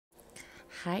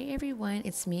Hi everyone,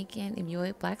 it's me again,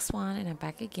 Emily Black Swan, and I'm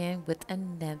back again with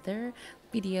another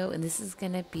video. And this is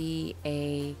gonna be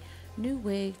a new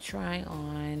wig try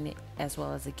on as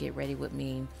well as a get ready with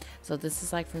me. So this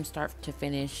is like from start to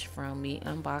finish, from me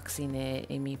unboxing it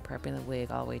and me prepping the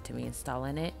wig all the way to me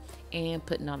installing it and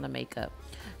putting on the makeup.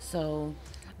 So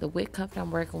the wig company I'm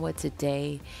working with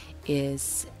today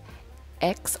is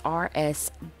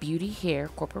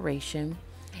XrsBeautyHair Corporation.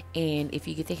 And if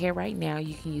you get the hair right now,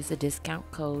 you can use the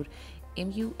discount code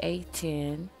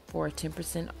MUA10 for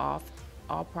 10% off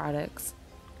all products.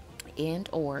 And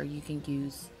or you can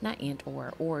use not and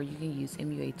or you can use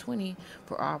MUA20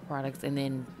 for all products, and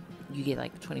then you get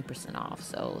like 20% off.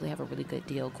 So they have a really good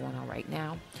deal going on right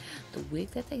now. The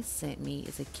wig that they sent me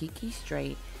is a Kinky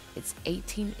straight. It's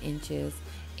 18 inches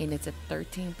and it's a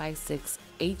 13 by 6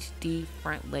 HD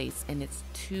front lace, and it's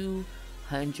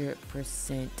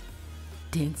 200%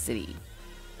 density.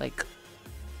 Like,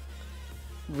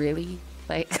 really?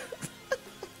 Like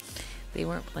they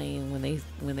weren't playing when they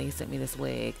sent me this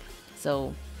wig.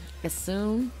 So as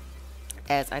soon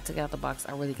as I took out the box,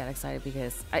 I really got excited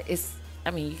because I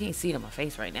mean, you can't see it on my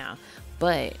face right now,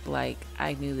 but like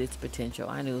I knew its potential.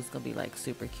 I knew it was gonna be like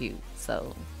super cute.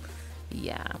 So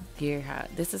yeah,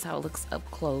 this is how it looks up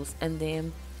close, and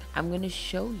then I'm gonna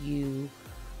show you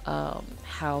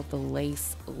how the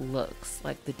lace looks,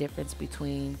 like the difference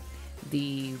between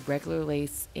the regular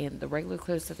lace and the regular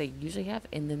clips that they usually have,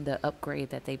 and then the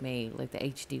upgrade that they made, like the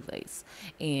HD lace,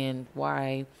 and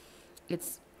why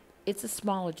it's it's a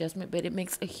small adjustment, but it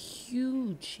makes a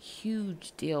huge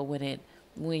deal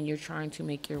when you're trying to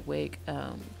make your wig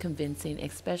convincing,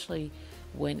 especially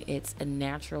when it's a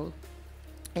natural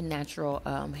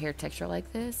hair texture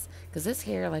like this, because this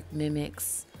hair like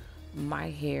mimics my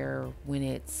hair when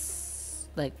it's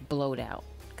like blowed out,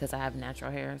 because I have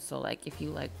natural hair. So like if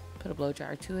you like put a blow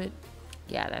dryer to it,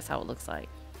 yeah, that's how it looks like.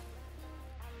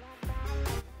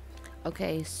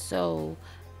 Okay, so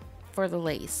for the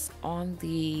lace on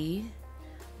the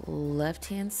left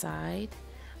hand side,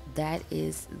 that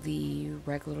is the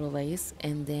regular lace,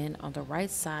 and then on the right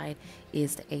side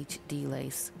is the HD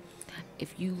lace.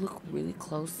 If you look really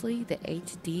closely, the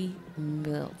HD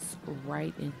melts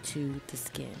right into the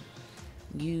skin.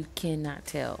 You cannot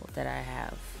tell that I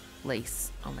have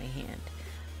lace on my hand.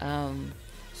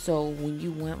 So when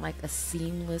you want like a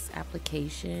seamless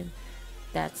application,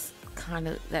 that's I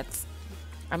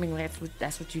mean,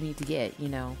 that's what you need to get, you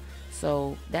know.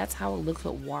 So that's how it looks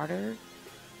with water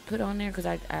put on there, because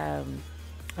I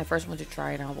first want to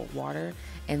try it out with water,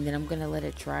 and then I'm gonna let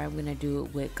it dry. I'm gonna do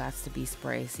it with Gots to Be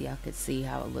spray, so y'all could see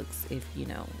how it looks if you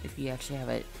actually have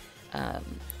it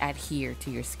adhere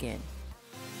to your skin.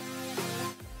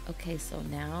 Okay, so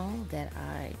now that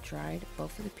I dried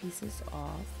both of the pieces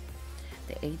off,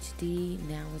 the HD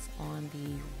now is on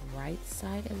the right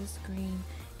side of the screen,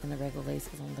 and the regular lace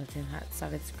is on the left hand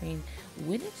side of the screen.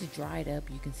 When it's dried up,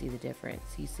 you can see the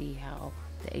difference. You see how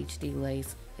the HD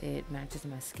lace, it matches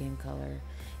my skin color,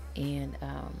 and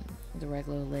the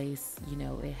regular lace,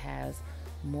 it has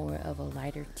more of a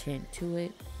lighter tint to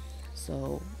it.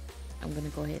 So I'm gonna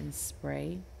go ahead and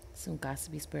spray some Gots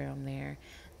to Be spray on there,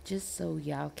 just so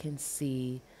y'all can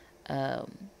see, y'all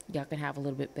can have a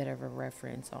little bit better of a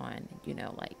reference on,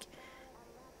 like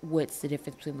what's the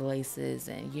difference between the laces,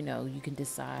 and you can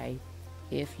decide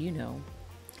if if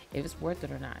it's worth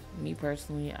it or not. Me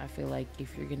personally, I feel like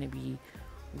if you're gonna be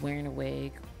wearing a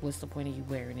wig, what's the point of you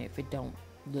wearing it if it don't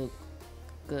look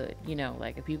good?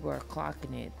 Like if people are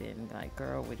clocking it, then like,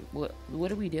 girl,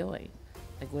 what are we doing?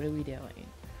 Like, what are we doing?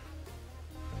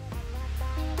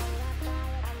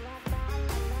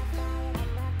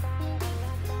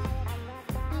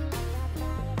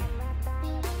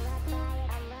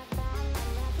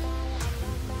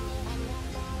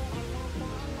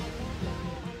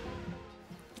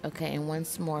 Okay, and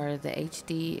once more, the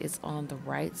HD is on the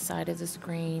right side of the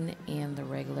screen, and the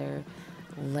regular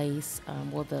lace,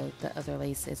 the other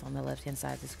lace is on the left hand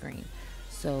side of the screen.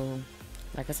 So,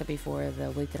 like I said before, the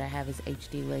wig that I have is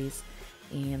HD lace,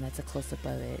 and that's a close up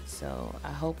of it. So,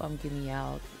 I hope I'm giving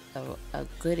y'all a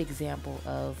good example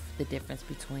of the difference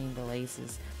between the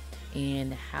laces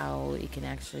and how it can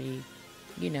actually,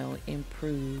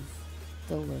 improve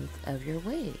the look of your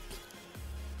wig.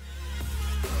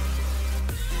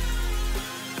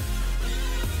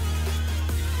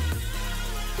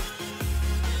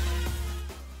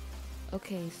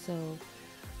 Okay, so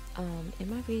in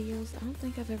my videos, I don't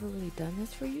think I've ever really done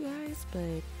this for you guys,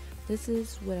 but this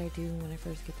is what I do when I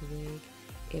first get the wig.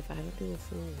 If I don't do a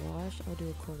full wash, I'll do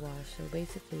a co-wash. So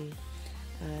basically,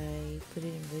 I put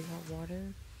it in really hot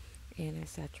water, and I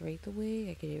saturate the wig.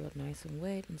 I get it real nice and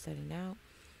wet and set it out.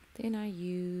 Then I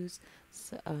use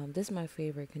this is my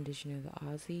favorite conditioner, the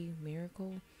Aussie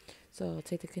Miracle. So I'll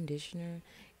take the conditioner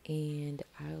and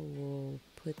I will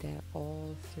put that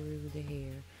all through the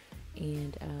hair,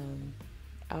 and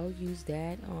I'll use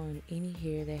that on any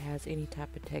hair that has any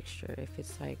type of texture. If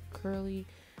it's like curly,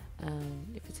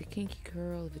 if it's a kinky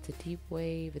curl, if it's a deep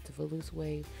wave, if it's a loose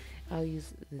wave, I'll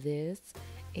use this.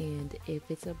 And if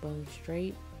it's a bone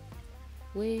straight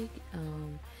wig,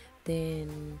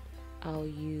 then I'll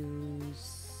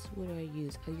use, what do I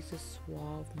use? I'll use a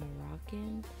Suave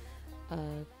Moroccan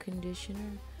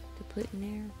conditioner to put in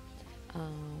there.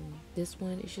 This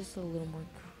one is just a little more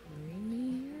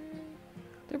creamier.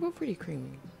 They're both pretty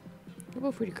creamy.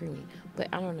 But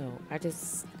I don't know. I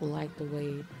just like the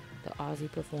way the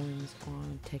Aussie performs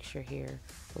on texture hair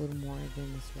a little more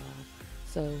than the Suave.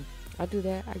 So I'll do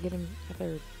that. I get them at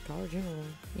their Dollar General,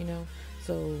 you know,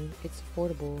 so it's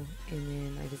affordable, and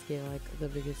then I just get like the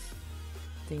biggest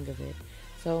thing of it.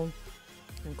 So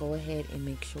I'll go ahead and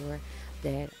make sure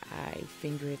that I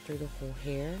finger it through the whole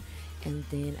hair, and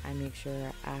then I make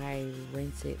sure I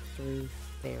rinse it through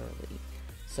thoroughly.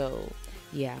 So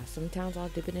yeah, sometimes I'll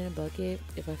dip it in a bucket.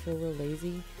 If I feel real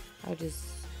lazy, I'll just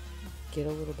get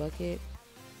a little bucket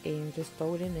and just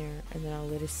throw it in there, and then I'll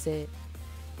let it sit,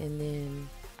 and then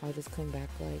I'll just come back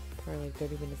like probably like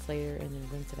 30 minutes later and then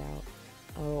rinse it out.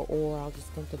 Or I'll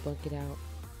just dump the bucket out,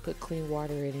 put clean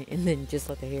water in it, and then just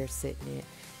let the hair sit in it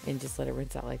and just let it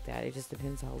rinse out like that. It just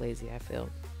depends how lazy I feel.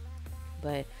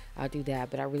 But I'll do that.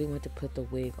 But I really want to put the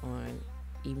wig on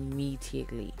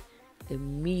immediately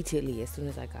as soon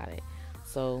as I got it.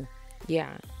 So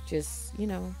yeah, just, you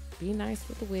know, be nice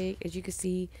with the wig. As you can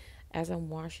see, as I'm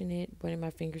washing it, running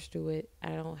my fingers through it, I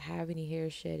don't have any hair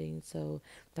shedding, so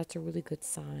that's a really good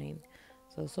sign.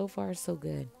 So far so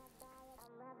good.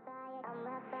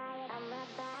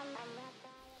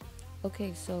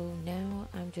 Okay, so now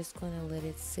I'm just gonna let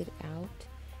it sit out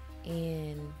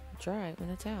and dry on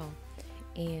a towel.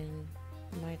 And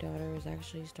my daughter is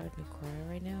actually starting to cry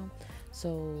right now,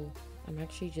 so I'm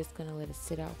actually just gonna let it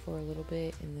sit out for a little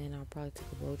bit, and then I'll probably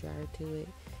take a blow dryer to it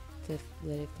to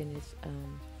let it finish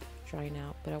drying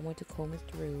out. But I want to comb it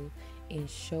through and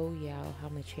show y'all how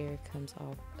much hair comes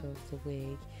off of the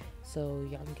wig, so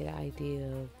y'all can get an idea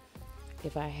of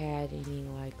if I had any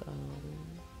like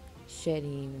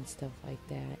shedding and stuff like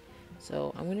that.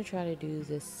 So I'm gonna try to do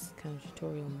this kind of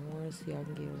tutorial more so y'all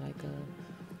can get like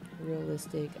a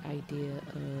realistic idea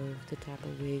of the type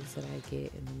of wigs that I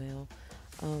get in the mail.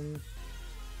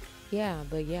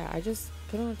 But I just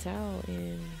put on a towel,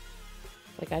 and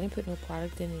like I didn't put no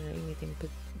product in it or anything.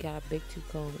 Got a big tooth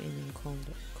comb and then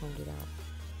combed it out.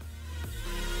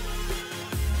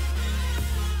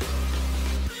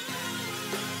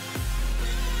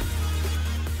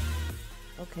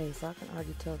 Okay, so I can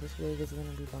already tell this wig is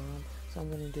gonna be bomb. So I'm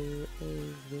gonna do a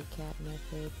wig cap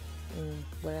method, and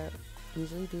what I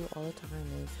usually do all the time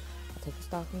is I'll take a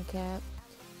stocking cap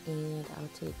and I'll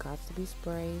take Got to Be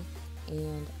spray,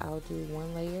 and I'll do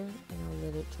one layer and I'll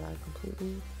let it dry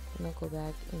completely, and I'll go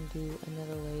back and do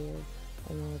another layer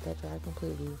and then let that dry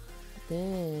completely.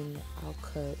 Then I'll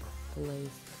cut the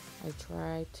lace. I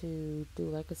try to do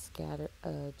like a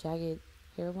jagged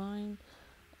hairline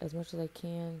as much as I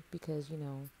can, because you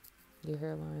know your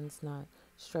hairline's not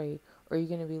straight, or you're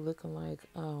gonna be looking like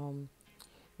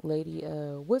lady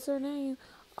what's her name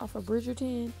off of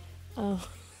Bridgerton, uh,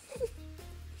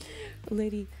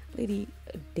 lady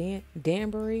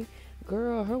Danbury,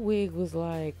 girl, her wig was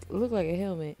like looked like a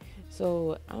helmet.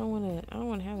 So I don't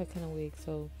wanna have that kind of wig.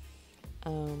 So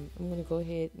I'm gonna go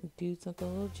ahead and do something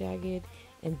a little jagged,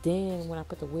 and then when I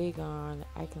put the wig on,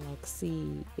 I can like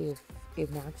see if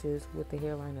it matches with the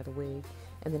hairline of the wig,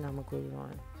 and then I'm gonna glue it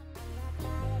on.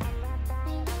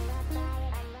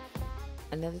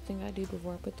 Another thing I do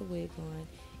before I put the wig on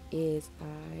is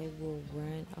I will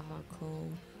run a hot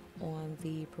comb on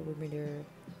the perimeter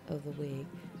of the wig.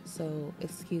 So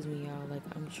excuse me y'all, like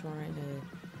I'm trying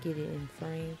to get it in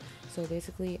frame. So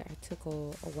basically I took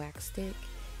a wax stick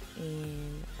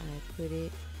and I put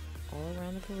it all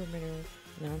around the perimeter.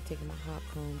 Now I'm taking my hot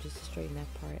comb just to straighten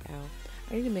that part out.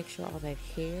 I need to make sure all that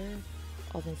hair,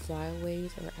 all the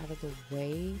flyaways are out of the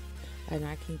way, and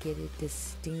I can get it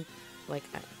distinct. Like,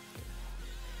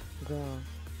 girl,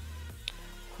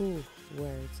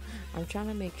 words. I'm trying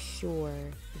to make sure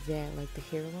that like the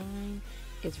hairline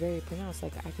is very pronounced.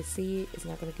 Like I can see it, it's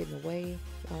not gonna get in the way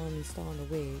while I'm installing the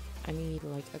wig. I need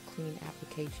like a clean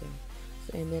application.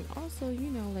 And then also,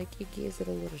 you know, like it gives it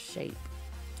a little shape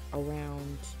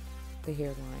around the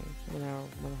hairline when I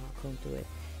hot comb through it.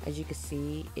 As you can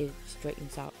see, it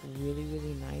straightens out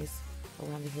really nice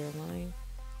around the hairline.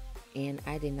 And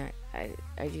I did not,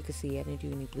 as you can see, I didn't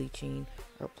do any bleaching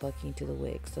or plucking to the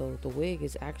wig. So the wig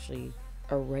is actually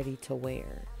a ready to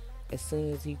wear. As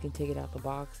soon as you can take it out the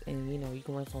box and you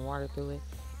can run some water through it,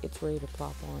 it's ready to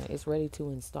plop on. It's ready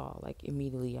to install, like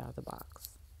immediately out of the box.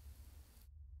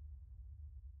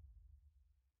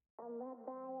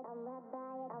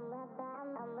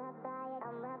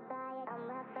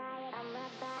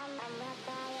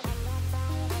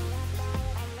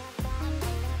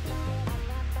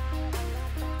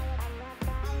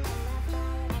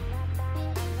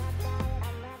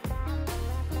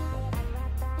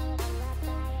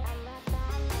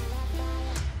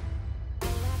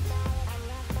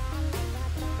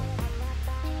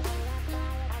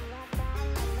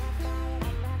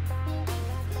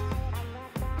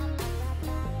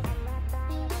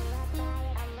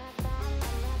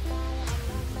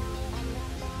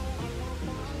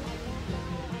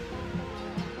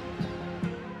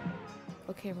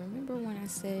 Okay, remember when I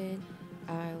said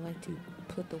I like to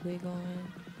put the wig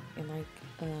on and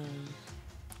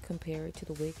compare it to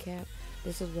the wig cap?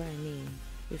 This is what I mean.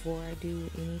 Before I do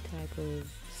any type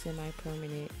of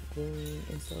semi-permanent gluing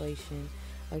installation,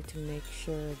 I like to make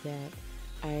sure that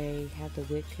I have the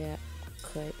wig cap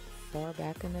cut far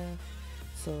back enough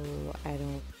so I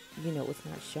don't, it's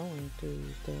not showing through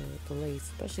the lace,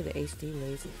 especially the HD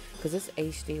lace, because this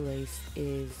HD lace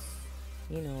is,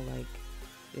 like,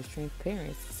 it's transparent.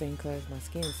 It's the same color as my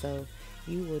skin, so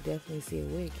you will definitely see a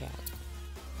wig cap.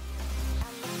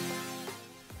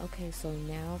 Okay, so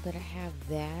now that I have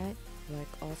that like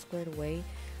all squared away,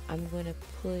 I'm gonna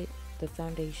put the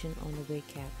foundation on the wig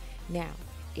cap. Now,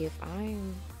 if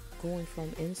I'm going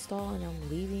from install and I'm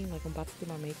leaving, like I'm about to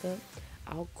do my makeup,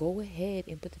 I'll go ahead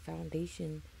and put the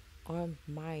foundation on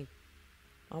my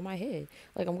head.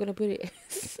 Like I'm gonna put it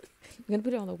I'm gonna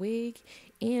put it on the wig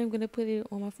and I'm gonna put it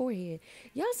on my forehead.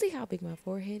 Y'all see how big my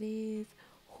forehead is?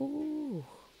 Ooh.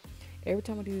 Every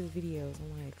time I do these videos,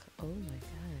 I'm like, oh my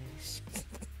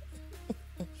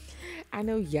gosh. I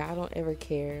know y'all don't ever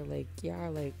care. Like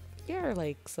y'all are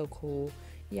like so cool.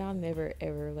 Y'all never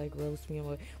ever like roast me.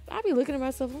 But I be looking at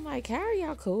myself, I'm like, how are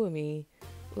y'all cool with me?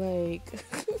 Like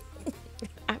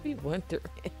I be wondering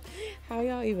how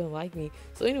y'all even like me.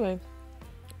 So anyway,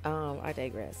 I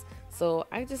digress. So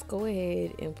I just go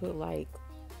ahead and put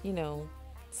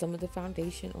some of the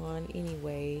foundation on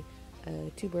anyway.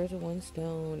 2 birds with 1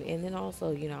 stone, and then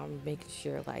also I'm making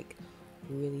sure like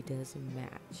really does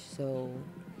match. So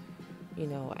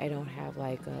I don't have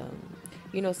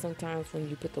sometimes when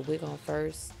you put the wig on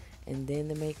first and then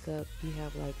the makeup, you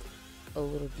have like a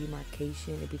little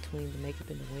demarcation in between the makeup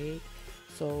and the wig.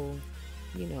 So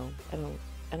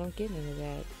I don't get none of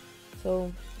that.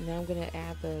 So now I'm gonna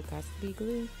add the Gossipy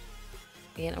glue,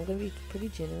 and I'm gonna be pretty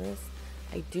generous.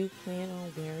 I do plan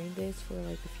on wearing this for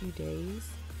like a few days,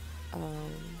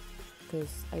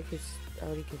 because I just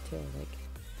already can tell, like,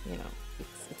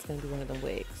 it's gonna be one of the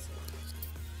wigs.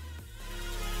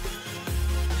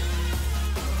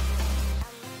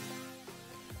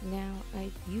 Now,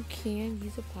 you can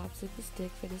use a popsicle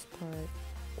stick for this part,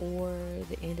 or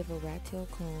the end of a rat tail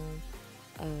comb.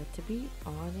 To be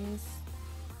honest,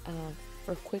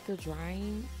 for quicker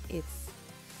drying, it's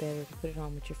better to put it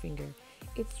on with your finger.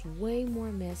 It's way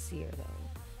more messier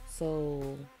though.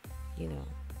 So,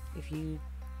 if you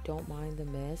don't mind the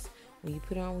mess, when you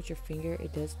put it on with your finger,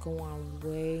 it does go on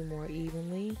way more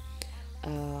evenly.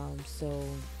 So,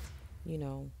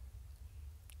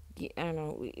 I don't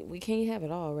know, we can't have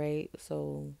it all, right?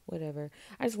 So whatever.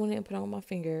 I just went ahead and put it on my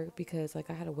finger because like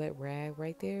I had a wet rag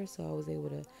right there, so I was able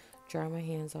to dry my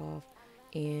hands off,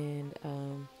 and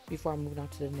before I moved on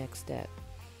to the next step.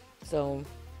 So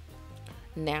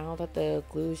now that the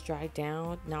glue is dried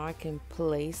down, now I can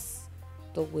place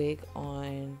the wig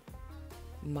on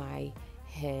my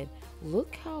head.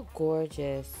 Look how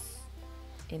gorgeous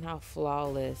and how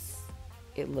flawless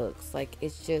it looks. Like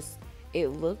it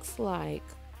looks like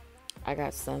I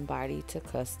got somebody to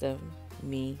custom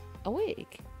me a wig.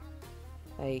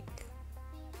 Like,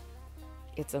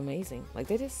 it's amazing. Like,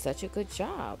 they did such a good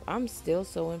job. I'm still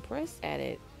so impressed at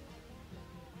it.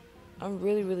 I'm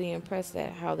really, really impressed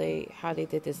at how they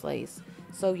did this lace.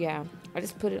 So yeah, I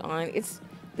just put it on.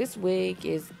 This wig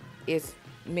is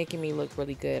making me look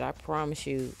really good. I promise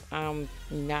you. I'm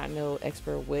not no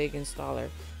expert wig installer.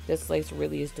 This lace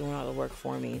really is doing all the work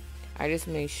for me. I just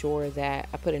made sure that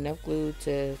I put enough glue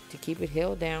to keep it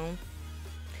held down.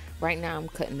 Right now I'm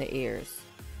cutting the ears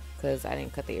because I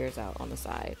didn't cut the ears out on the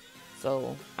side.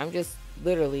 So I'm just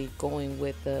literally going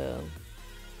with the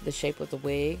shape of the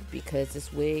wig, because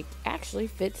this wig actually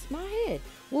fits my head.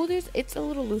 Well, it's a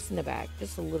little loose in the back,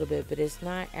 just a little bit, but it's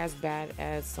not as bad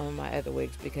as some of my other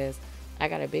wigs because I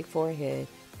got a big forehead,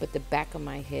 but the back of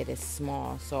my head is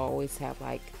small, so I always have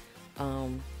like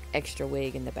extra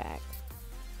wig in the back.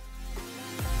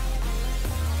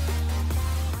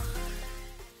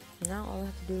 Now all I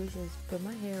have to do is just put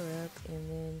my hair up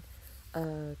and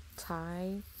then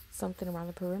tie something around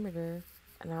the perimeter,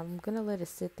 and I'm gonna let it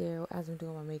sit there as I'm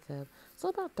doing my makeup. So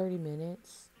about 30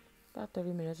 minutes. About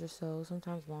 30 minutes or so,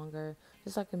 sometimes longer,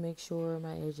 just so I can make sure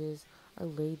my edges are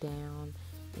laid down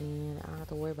and I don't have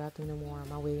to worry about them no more.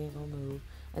 My wig ain't gonna move.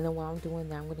 And then while I'm doing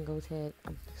that, I'm gonna go ahead,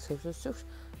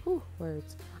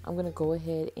 words. I'm gonna go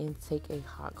ahead and take a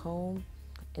hot comb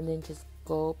and then just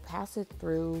go pass it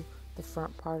through the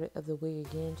front part of the wig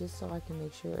again, just so I can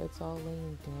make sure it's all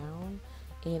laying down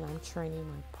and I'm training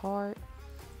my part.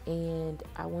 And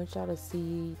I want y'all to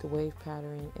see the wave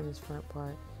pattern in this front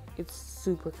part. It's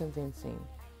super convincing.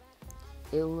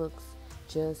 It looks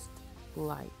just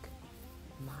like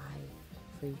my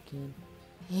freaking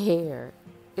hair.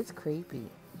 It's creepy.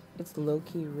 It's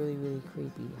low-key really, really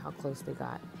creepy how close they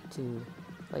got to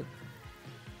like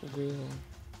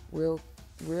real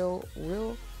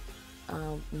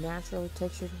natural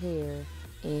textured hair,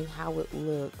 and how it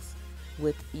looks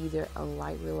with either a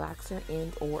light relaxer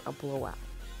and or a blowout.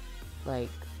 Like,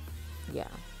 yeah.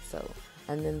 So,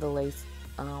 and then the lace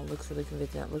looks really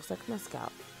convincing. It looks like my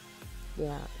scalp.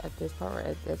 Yeah, at this part,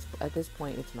 at this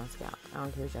point, it's my scalp. I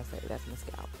don't care what y'all say. That's my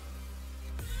scalp.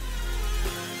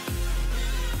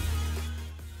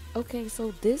 Okay,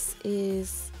 so this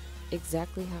is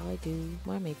exactly how I do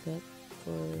my makeup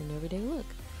for an everyday look.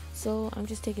 So I'm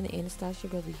just taking the Anastasia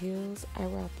Beverly Hills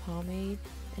eyebrow pomade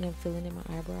and I'm filling in my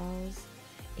eyebrows.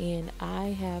 And I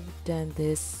have done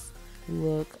this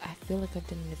look. I feel like I've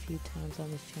done it a few times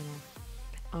on this channel.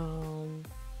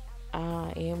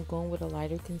 I am going with a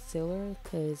lighter concealer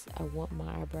because I want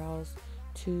my eyebrows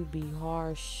to be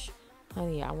harsh.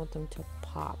 Honey, I want them to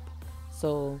pop.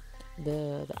 So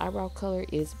the eyebrow color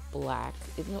is black.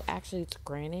 Actually it's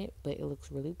granite, but it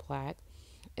looks really black.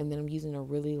 And then I'm using a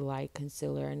really light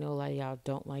concealer. I know a lot of y'all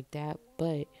don't like that,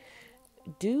 but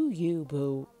do you,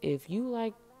 boo. If you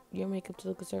like your makeup to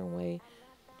look a certain way,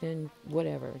 then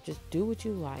whatever. Just do what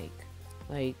you like.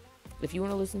 Like, if you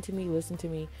want to listen to me, listen to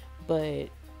me. But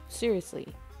seriously,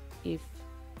 if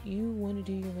you want to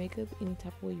do your makeup any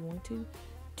type of way you want to,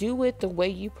 do it the way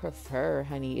you prefer,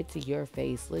 honey. It's your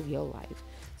face. Live your life.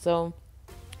 So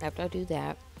after I do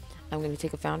that, I'm going to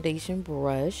take a foundation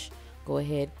brush. Go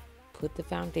ahead, put the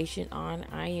foundation on.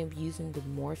 I am using the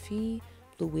Morphe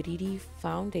Fluidity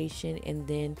foundation, and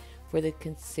then for the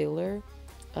concealer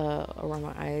around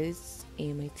my eyes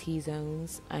and my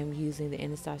T-zones, I'm using the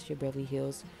Anastasia Beverly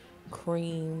Hills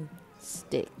cream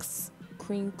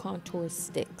contour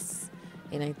sticks,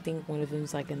 and I think one of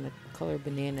them's like in the color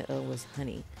banana, was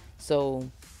honey. So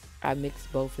I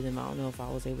mixed both of them. I don't know if I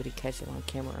was able to catch it on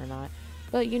camera or not,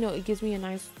 but you know, it gives me a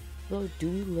nice little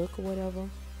dewy look or whatever.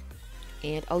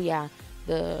 And oh yeah,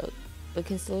 the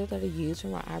concealer that I use for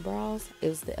my eyebrows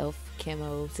is the e.l.f.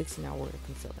 Camo 16 Hour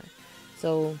Concealer.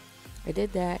 So I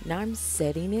did that. Now I'm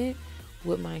setting it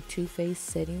with my Too Faced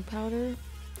setting powder.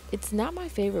 It's not my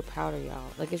favorite powder,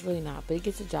 y'all. Like, it's really not, but it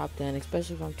gets the job done,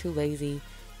 especially if I'm too lazy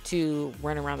to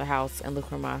run around the house and look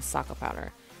for my Saka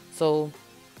powder. So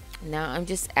now I'm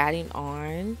just adding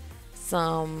on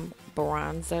some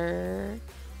bronzer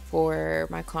for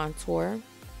my contour.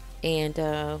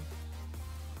 And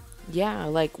yeah,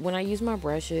 like when I use my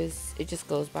brushes, it just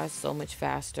goes by so much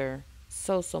faster.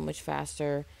 So much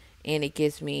faster. And it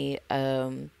gives me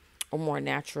a more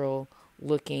natural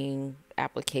looking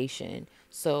application.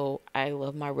 So I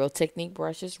love my Real Technique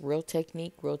brushes. Real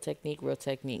Technique.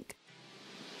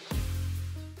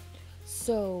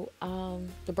 So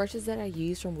the brushes that I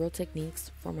use from Real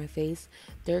Techniques for my face,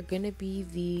 they're gonna be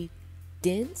the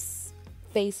dense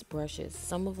face brushes.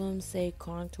 Some of them say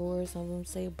contour, some of them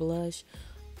say blush.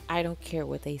 I don't care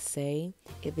what they say.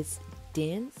 If it's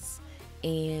dense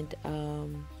and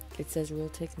it says Real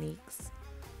Techniques,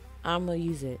 I'm gonna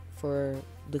use it for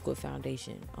liquid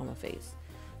foundation on my face.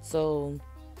 So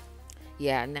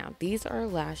yeah, now these are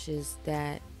lashes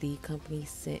that the company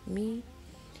sent me,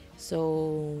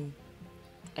 so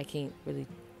I can't really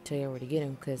tell you where to get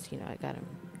them because, you know, I got them.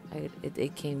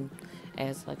 It came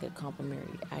as like a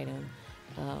complimentary item,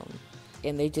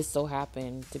 and they just so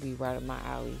happened to be right up my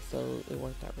alley, so it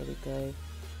worked out really good.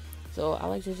 So I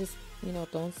like to just, you know,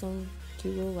 throw in some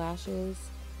cute little lashes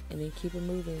and then keep it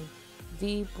moving.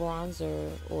 The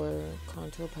bronzer or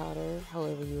contour powder,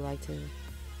 however you like to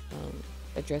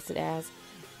address it as,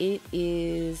 it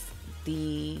is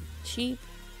the cheap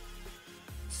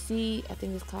I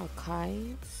think it's called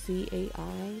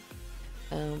CAI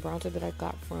bronzer that I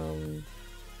got from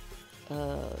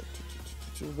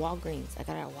you, Walgreens. I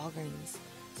got it at Walgreens.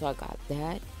 So I got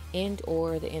that, and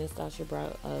or the Anastasia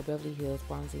Beverly Hills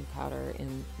bronzing powder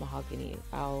in mahogany.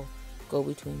 I'll go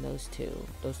between those two.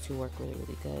 Those two work really,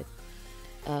 really good.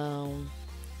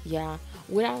 Yeah,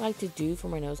 what I like to do for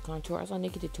my nose contour, I saw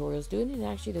Nikki tutorials do it, and it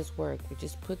actually does work. You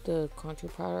just put the contour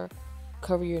powder,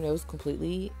 cover your nose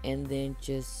completely, and then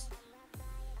just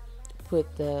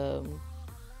put the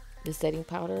setting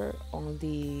powder on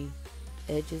the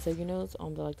edges of your nose,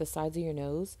 on the, like, the sides of your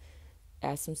nose.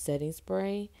 Add some setting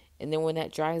spray, and then when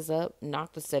that dries up,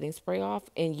 knock the setting spray off,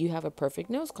 and you have a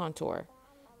perfect nose contour.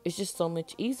 It's just so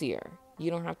much easier. You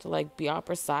don't have to like be all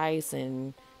precise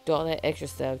and do all that extra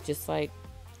stuff. Just like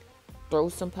throw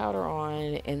some powder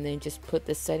on, and then just put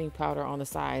the setting powder on the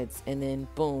sides, and then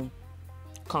boom,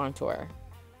 contour.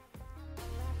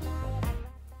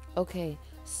 Okay,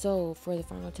 so for the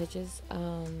final touches,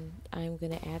 I'm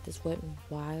gonna add this Wet n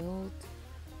Wild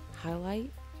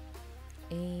highlight,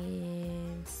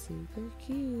 and super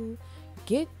cute.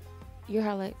 Get your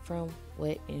highlight from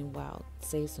Wet n Wild.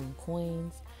 Save some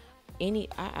coins. I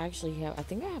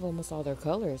think I have almost all their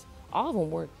colors. All of them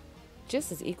work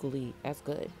just as equally as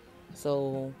good.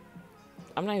 So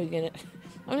I'm not even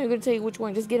gonna tell you which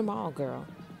one. Just get them all, girl.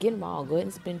 Get them all. Go ahead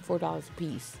and spend $4 a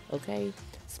piece. Okay,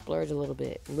 splurge a little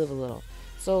bit, live a little.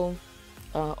 So,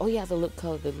 oh yeah, the lip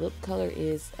color. The lip color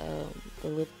is the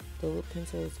lip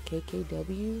pencil is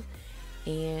KKW,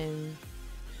 and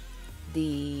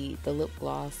the lip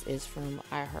gloss is from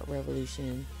I Heart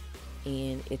Revolution,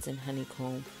 and it's in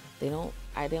honeycomb. They don't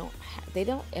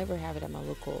ever have it at my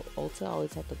local Ulta. I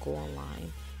always have to go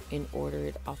online and order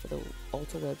it off of the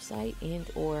Ulta website and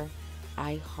or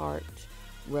I Heart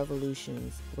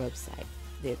Revolution's website.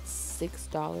 It's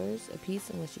 $6 a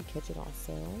piece unless you catch it on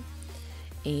sale,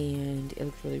 and it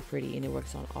looks really pretty, and it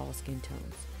works on all skin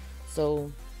tones.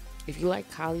 So if you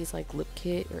like Kylie's like lip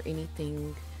kit or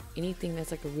anything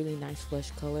that's like a really nice flesh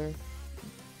color,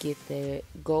 get that.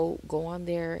 Go on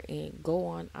there and go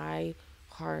on I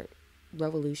Heart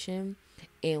Revolution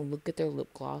and look at their lip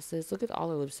glosses. Look at all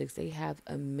their lipsticks. They have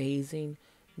amazing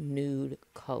nude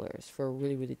colors for a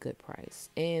really, really good price,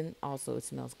 and also it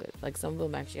smells good. Like some of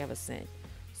them actually have a scent.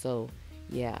 So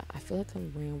yeah, I feel like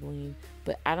I'm rambling,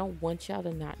 but I don't want y'all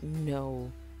to not know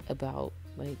about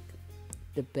like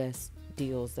the best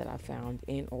deals that I found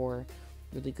and or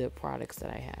really good products that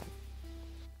I have.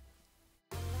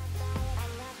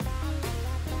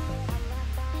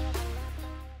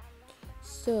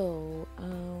 So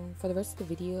for the rest of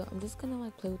the video, I'm just gonna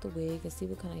like play with the wig and see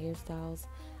what kind of hairstyles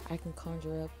I can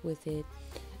conjure up with it.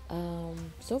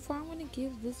 So far I'm gonna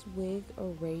give this wig a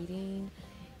rating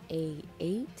a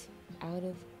 8 out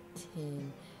of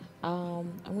 10.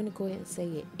 I'm gonna go ahead and say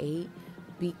an 8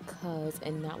 because,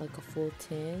 and not like a full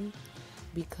 10,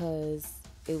 because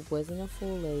it wasn't a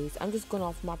full lace. I'm just going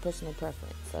off my personal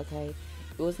preference, okay?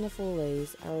 It wasn't a full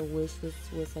lace. I wish this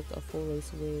was like a full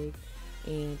lace wig,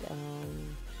 and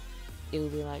it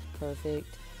would be like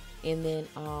perfect. And then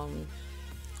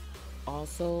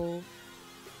also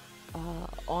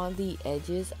on the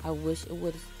edges, I wish it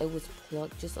was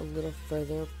plucked just a little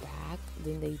further back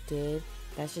than they did.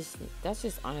 That's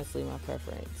just honestly my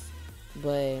preference,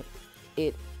 but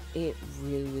it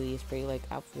really, really is pretty. Like,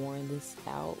 I've worn this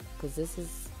out because this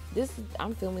is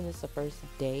I'm filming this the first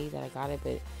day that I got it,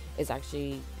 but it's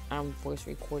actually, I'm voice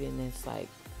recording this like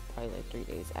probably like 3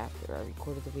 days after I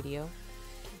recorded the video.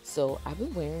 So I've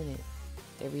been wearing it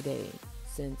every day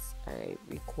since I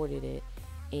recorded it,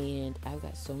 and I've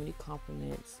got so many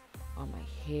compliments on my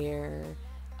hair.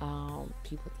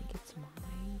 People think it's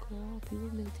mine, girl. People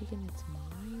have been thinking it's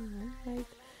mine. I'm like,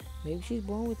 maybe she's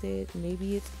born with it.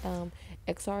 Maybe it's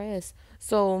XRS.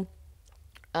 So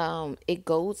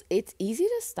it's easy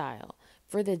to style.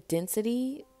 For the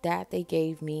density that they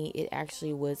gave me, it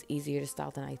actually was easier to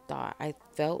style than I thought. I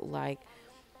felt like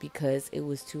because it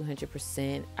was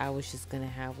 200%, I was just gonna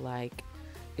have like,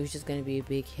 it was just gonna be a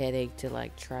big headache to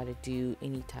like try to do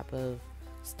any type of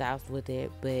styles with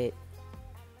it. But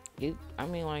it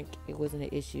wasn't an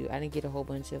issue. I didn't get a whole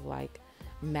bunch of like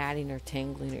matting or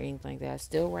tangling or anything like that.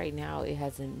 Still right now it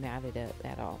hasn't matted up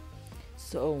at all.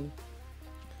 So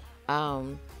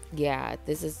yeah,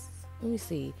 this is, let me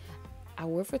see, I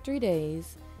wore it for 3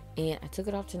 days and I took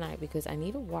it off tonight because I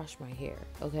need to wash my hair.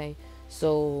 Okay,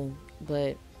 so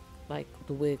but like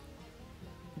the wig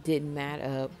didn't mat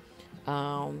up.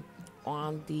 On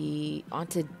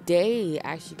today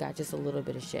I actually got just a little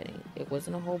bit of shedding. It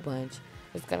wasn't a whole bunch,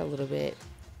 it's got a little bit,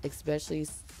 especially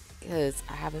because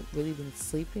I haven't really been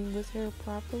sleeping with her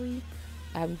properly.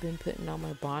 I haven't been putting on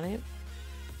my bonnet.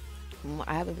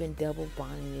 I haven't been double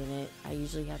bonneting it. I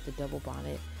usually have to double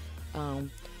bonnet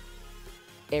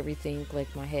everything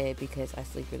like my head because I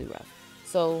sleep really rough.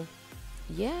 So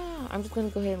yeah, I'm just gonna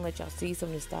go ahead and let y'all see some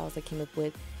of the styles I came up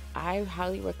with. I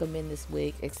highly recommend this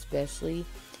wig, especially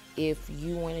if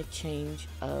you want to change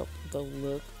up the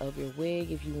look of your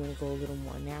wig, if you want to go a little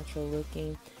more natural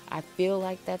looking. I feel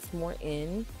like that's more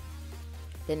in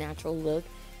the natural look,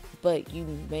 but you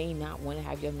may not want to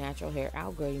have your natural hair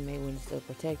outgrow. You may want to still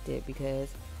protect it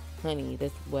because, honey,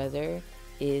 this weather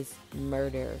is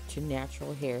murder to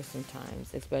natural hair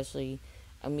sometimes, especially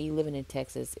me living in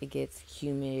Texas. It gets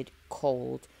humid,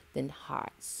 cold, then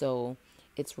hot, so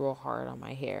it's real hard on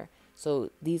my hair.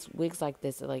 So these wigs like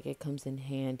this, like, it comes in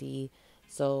handy.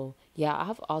 So yeah, I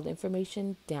have all the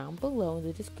information down below in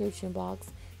the description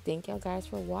box. Thank y'all guys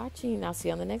for watching. I'll see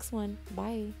you on the next one.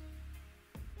 Bye.